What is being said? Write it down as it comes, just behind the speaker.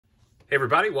Hey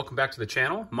everybody, welcome back to the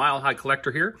channel. Mile High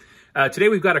Collector here. Today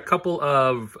we've got a couple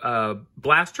of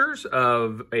blasters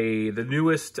of the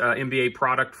newest NBA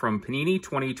product from Panini,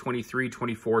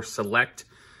 2023-24 Select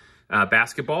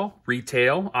Basketball,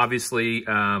 retail. Obviously,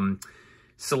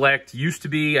 Select used to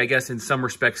be, I guess in some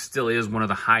respects still is, one of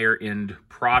the higher end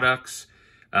products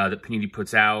that Panini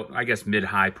puts out, I guess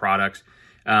mid-high products.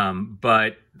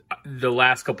 But the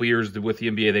last couple of years with the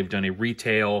NBA, they've done a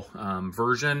retail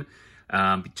version.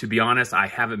 To be honest, I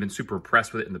haven't been super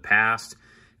impressed with it in the past.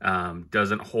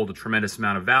 Doesn't hold a tremendous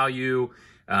amount of value.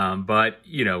 But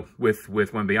you know, with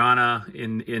Wembanyama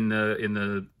in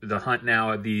the hunt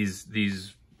now,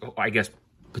 these I guess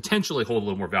potentially hold a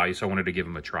little more value. So I wanted to give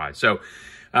them a try. So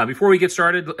before we get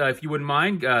started, if you wouldn't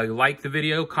mind, like the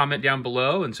video, comment down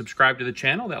below, and subscribe to the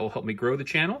channel. That will help me grow the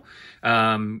channel.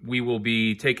 We will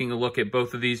be taking a look at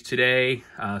both of these today.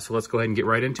 So let's go ahead and get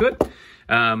right into it.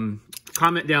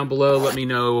 Comment down below. Let me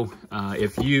know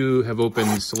if you have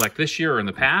opened Select this year or in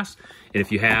the past, and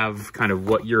if you have, kind of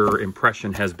what your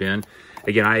impression has been.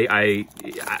 Again,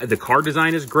 the card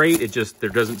design is great. It just, there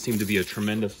doesn't seem to be a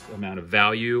tremendous amount of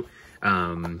value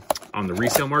on the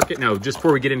resale market. Now, just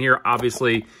before we get in here,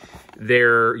 obviously,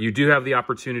 you do have the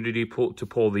opportunity to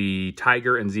pull the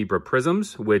Tiger and Zebra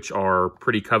Prisms, which are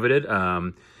pretty coveted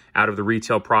out of the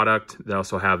retail product. They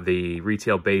also have the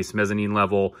retail base mezzanine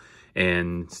level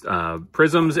and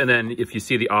prisms. And then if you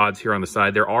see the odds here on the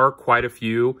side, there are quite a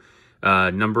few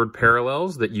numbered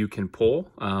parallels that you can pull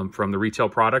from the retail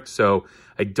product. So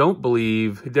I don't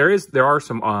believe there are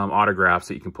some autographs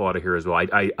that you can pull out of here as well.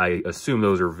 I assume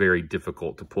those are very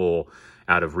difficult to pull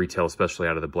out of retail, especially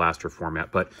out of the blaster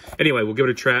format. But anyway, we'll give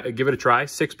it a try.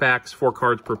 6 packs, 4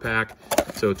 cards per pack,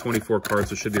 so 24 cards.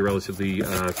 So it should be a relatively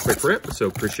quick rip. So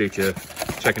appreciate you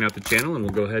checking out the channel, and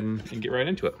we'll go ahead and get right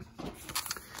into it.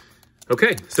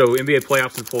 Okay, so NBA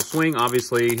playoffs in full swing.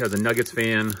 Obviously, as a Nuggets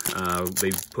fan,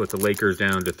 they put the Lakers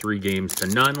down to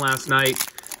 3-0 last night.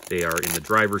 They are in the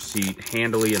driver's seat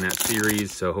handily in that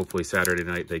series, so hopefully Saturday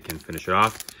night they can finish it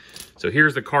off. So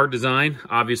here's the card design.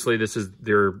 Obviously, this is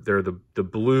the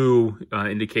blue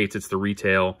indicates it's the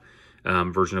retail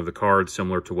version of the card,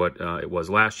 similar to what it was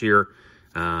last year.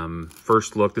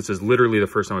 First look, this is literally the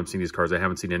first time I've seen these cards. I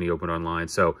haven't seen any open online.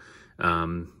 So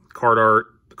card art.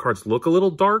 The cards look a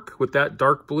little dark with that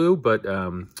dark blue, but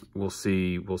we'll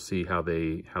see how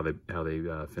they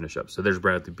finish up. So there's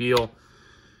Bradley Beal,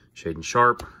 Shaedon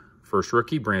Sharpe, first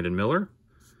rookie Brandon Miller.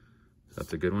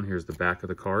 That's a good one. Here's the back of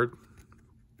the card.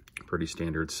 Pretty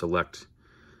standard Select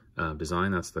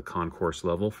design. That's the concourse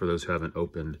level. For those who haven't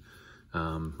opened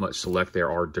much Select,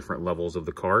 there are different levels of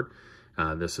the card.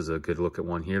 This is a good look at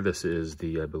one here. This is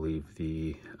I believe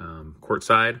the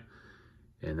courtside,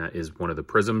 and that is one of the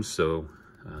prisms. So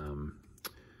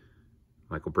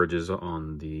Michael Bridges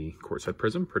on the courtside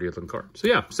prism. Pretty good looking card. So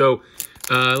yeah, so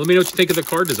let me know what you think of the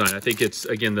card design. I think it's,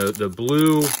 again, the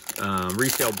blue,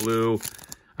 retail blue.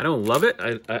 I don't love it.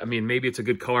 I mean, maybe it's a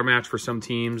good color match for some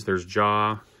teams. There's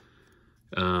Jaw,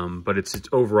 but it's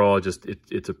overall just,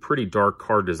 it's a pretty dark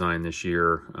card design this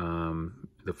year.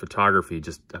 The photography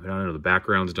just, I mean, I don't know, the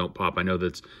backgrounds don't pop. I know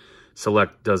that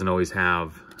Select doesn't always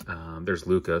have, there's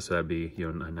Luka, so that'd be,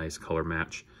 you know, a nice color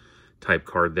match type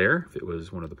card there if it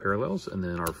was one of the parallels. And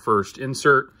then our first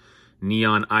insert,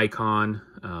 Neon Icon,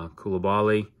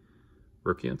 Koulibaly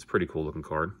rookie. It's a pretty cool looking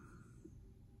card.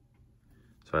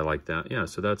 So I like that. Yeah,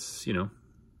 so that's, you know,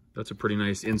 that's a pretty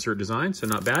nice insert design, so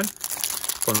not bad.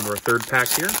 Going on to our third pack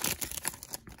here.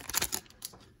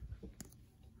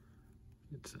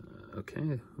 It's,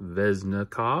 okay,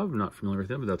 Vesnikov, not familiar with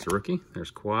him, but that's a rookie.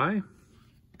 There's Kawhi.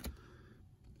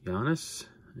 Giannis.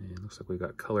 And it looks like we've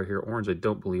got color here. Orange, I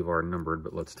don't believe are numbered,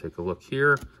 but let's take a look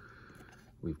here.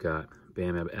 We've got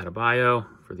Bam Adebayo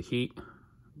for the Heat.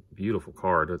 Beautiful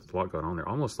card. There's a lot going on there.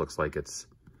 Almost looks like it's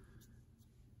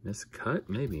miscut,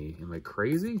 maybe. Am I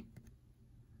crazy?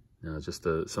 No, it's just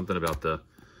something about the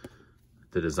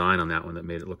design on that one that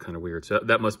made it look kind of weird. So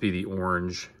that must be the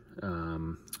orange.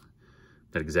 Not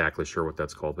exactly sure what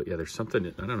that's called, but yeah, there's something.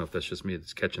 I don't know if that's just me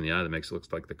that's catching the eye that makes it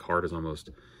look like the card is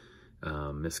almost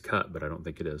miscut, but I don't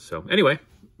think it is. So anyway,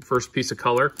 first piece of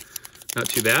color, not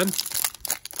too bad.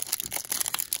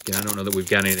 Again, I don't know that we've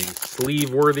got anything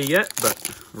sleeve worthy yet, but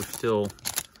we're still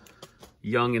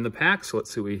young in the pack. So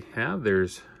let's see what we have.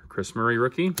 There's Chris Murray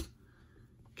rookie,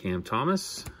 Cam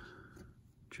Thomas,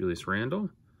 Julius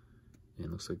Randle, and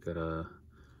looks like got a,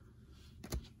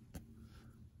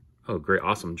 oh great,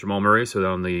 awesome, Jamal Murray. So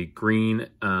on the green,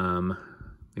 I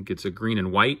think it's a green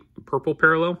and white purple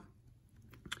parallel.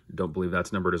 Don't believe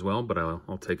that's numbered as well, but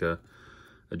I'll take a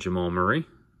Jamal Murray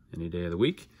any day of the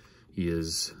week. He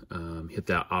has hit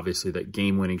that, obviously, that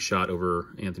game-winning shot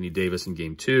over Anthony Davis in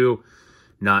Game 2.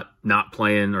 Not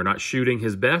playing or not shooting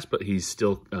his best, but he's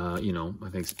still, you know, I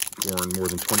think scoring more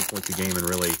than 20 points a game and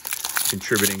really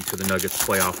contributing to the Nuggets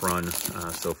playoff run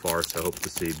so far. So I hope to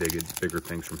see bigger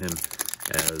things from him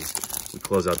as we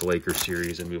close out the Lakers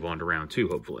series and move on to round 2,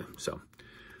 hopefully. So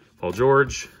Paul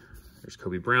George, there's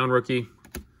Kobe Brown rookie.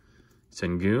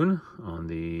 Sengun on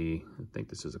the, I think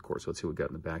this is a course. Let's see what we got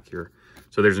in the back here.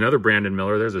 So there's another Brandon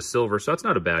Miller. There's a silver. So that's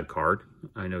not a bad card.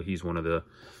 I know he's one of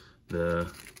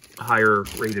the higher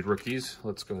rated rookies.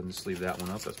 Let's go ahead and sleeve that one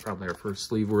up. That's probably our first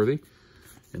sleeve worthy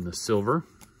in the silver.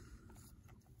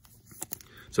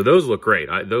 So those look great.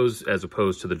 Those as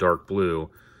opposed to the dark blue.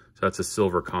 So that's a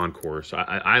silver concourse.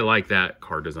 I like that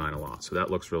card design a lot. So that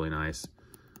looks really nice.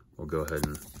 We'll go ahead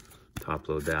and top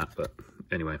load that. But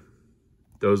anyway,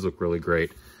 those look really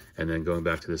great. And then going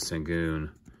back to the Sengun,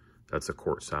 that's a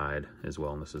court side as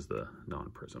well. And this is the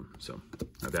non-prism. So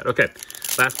not bad. Okay,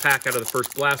 last pack out of the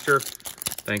first blaster.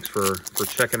 Thanks for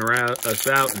checking us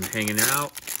out and hanging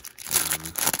out.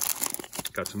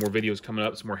 Got some more videos coming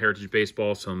up, some more Heritage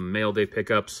Baseball, some mail day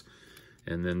pickups,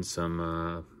 and then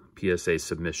some PSA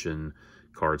submission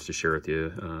cards to share with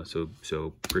you.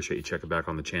 So appreciate you checking back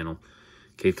on the channel.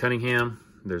 Cade Cunningham,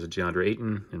 there's a DeAndre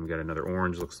Ayton, and we got another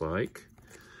orange, looks like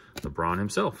LeBron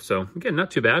himself. So again,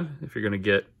 not too bad if you're going to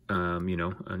get, you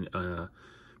know, a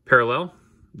parallel.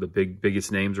 The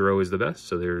biggest names are always the best.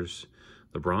 So there's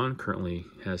LeBron, currently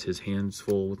has his hands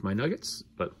full with my Nuggets.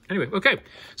 But anyway, okay.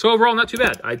 So overall, not too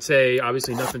bad. I'd say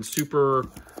obviously nothing super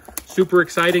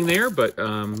exciting there, but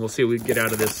we'll see what we get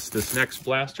out of this next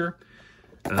blaster.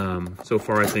 So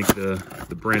far, I think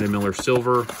the Brandon Miller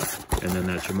silver, and then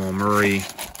that Jamal Murray,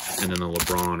 and then the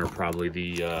LeBron are probably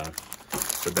the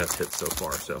best hits so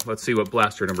far. So let's see what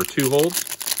blaster number 2 holds.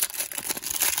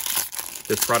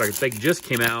 This product, I think, just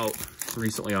came out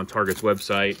recently on Target's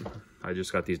website. I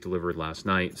just got these delivered last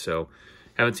night, so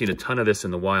haven't seen a ton of this in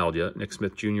the wild yet. Nick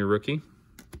Smith Jr. rookie.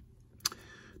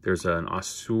 There's an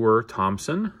Osur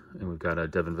Thompson, and we've got a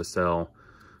Devin Vassell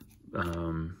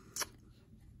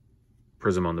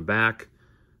prism on the back.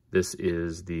 This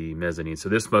is the mezzanine. So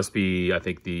this must be, I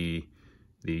think, the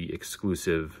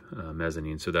exclusive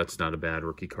mezzanine. So that's not a bad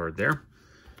rookie card there.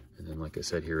 And then, like I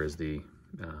said, here is the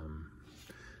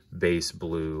base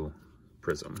blue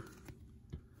prism.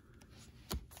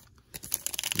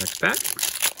 Next pack.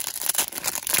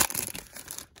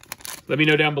 Let me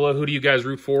know down below, who do you guys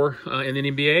root for in the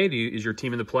NBA? Is your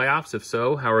team in the playoffs? If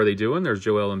so, how are they doing? There's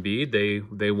Joel Embiid.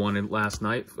 They won it last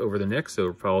night over the Knicks,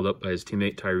 so followed up by his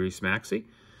teammate Tyrese Maxey,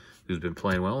 who's been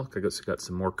playing well. I guess got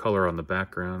some more color on the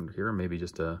background here, maybe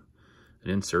just an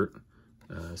insert.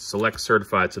 Select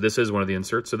Certified. So this is one of the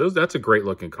inserts. So that's a great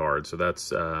looking card. So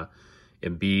that's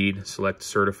Embiid Select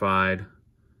Certified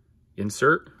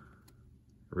insert.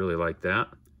 I really like that.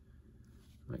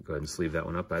 Might go ahead and sleeve that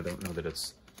one up. I don't know that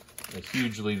it's a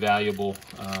hugely valuable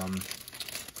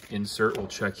insert. We'll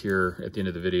check here at the end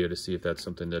of the video to see if that's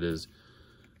something that is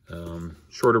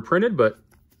shorter printed, but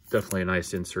definitely a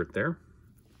nice insert there.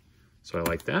 So I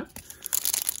like that.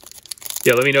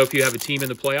 Yeah, let me know if you have a team in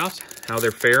the playoffs, how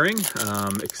they're faring.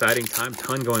 Exciting time,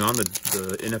 ton going on.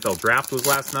 The NFL draft was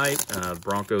last night.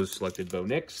 Broncos selected Bo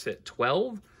Nix at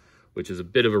 12. Which is a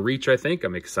bit of a reach, I think.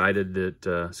 I'm excited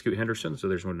that Scoot Henderson, so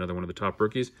there's another one of the top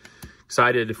rookies.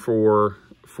 Excited for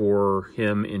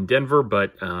him in Denver,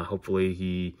 but hopefully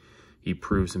he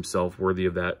proves himself worthy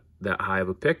of that high of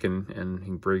a pick, and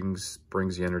he brings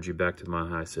the energy back to the Mile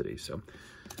High City. So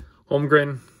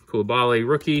Holmgren, Koulibaly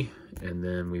rookie, and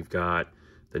then we've got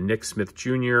the Nick Smith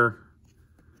Jr.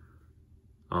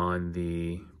 on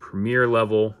the premier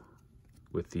level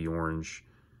with the orange.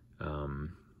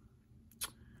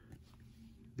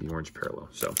 The orange parallel.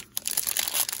 So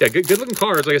yeah, good looking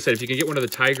cards. Like I said, if you can get one of the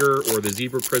tiger or the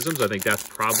zebra prisms, I think that's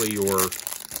probably your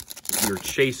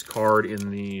chase card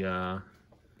in the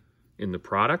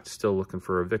product. Still looking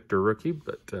for a Victor rookie,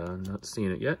 but not seeing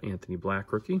it yet. Anthony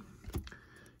Black rookie,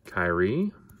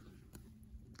 Kyrie,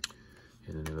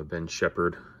 and then we have a Ben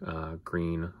Shepherd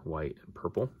green, white, and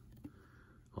purple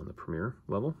on the premier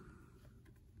level.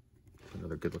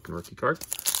 Another good looking rookie card.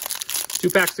 2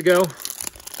 packs to go.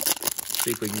 See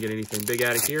if we can get anything big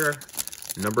out of here.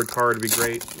 Numbered card would be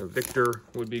great. A Victor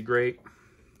would be great.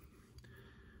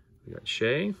 We got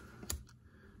Shea,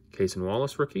 Cason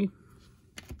Wallace rookie,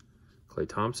 Klay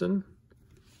Thompson,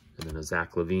 and then a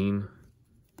Zach LaVine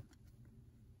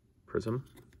prism,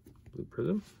 blue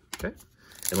prism. Okay,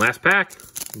 and last pack.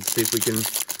 Let's see if we can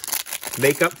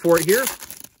make up for it here.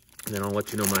 And then I'll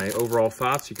let you know my overall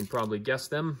thoughts. You can probably guess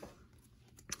them.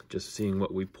 Just seeing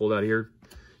what we pulled out here.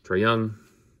 Trae Young,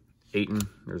 Ayton.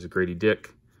 There's a Grady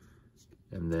Dick.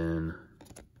 And then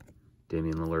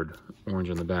Damian Lillard, orange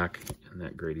on the back. And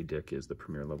that Grady Dick is the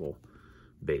premier level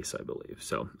base, I believe.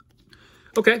 So,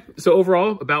 okay. So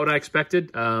overall, about what I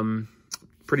expected.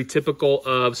 Pretty typical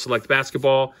of Select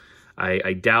Basketball.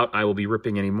 I doubt I will be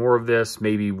ripping any more of this.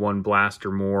 Maybe one blast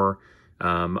or more.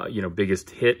 You know, biggest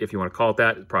hit, if you want to call it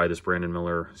that, probably this Brandon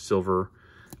Miller silver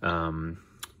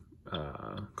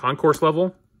concourse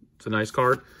level. It's a nice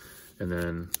card. And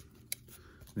then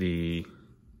the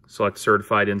Select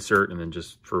certified insert, and then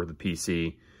just for the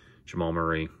PC, Jamal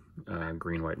Murray,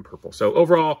 green, white, and purple. So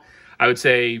overall, I would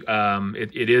say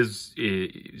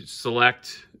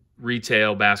Select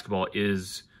retail basketball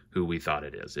is who we thought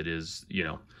it is. It is, you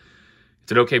know,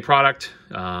 it's an okay product.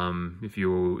 If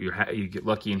you get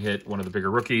lucky and hit one of the bigger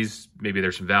rookies, maybe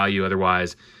there's some value.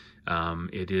 Otherwise,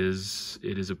 it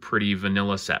is a pretty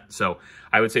vanilla set. So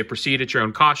I would say proceed at your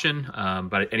own caution.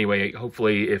 But anyway,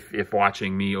 hopefully if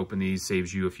watching me open these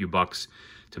saves you a few bucks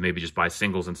to maybe just buy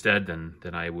singles instead,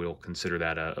 then I will consider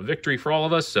that a victory for all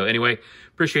of us. So anyway,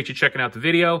 appreciate you checking out the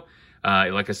video.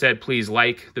 Like I said, please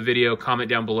like the video, comment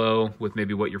down below with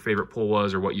maybe what your favorite pull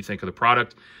was or what you think of the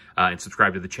product, and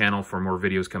subscribe to the channel for more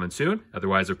videos coming soon.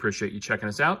 Otherwise, I appreciate you checking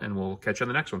us out, and we'll catch you on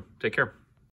the next one. Take care.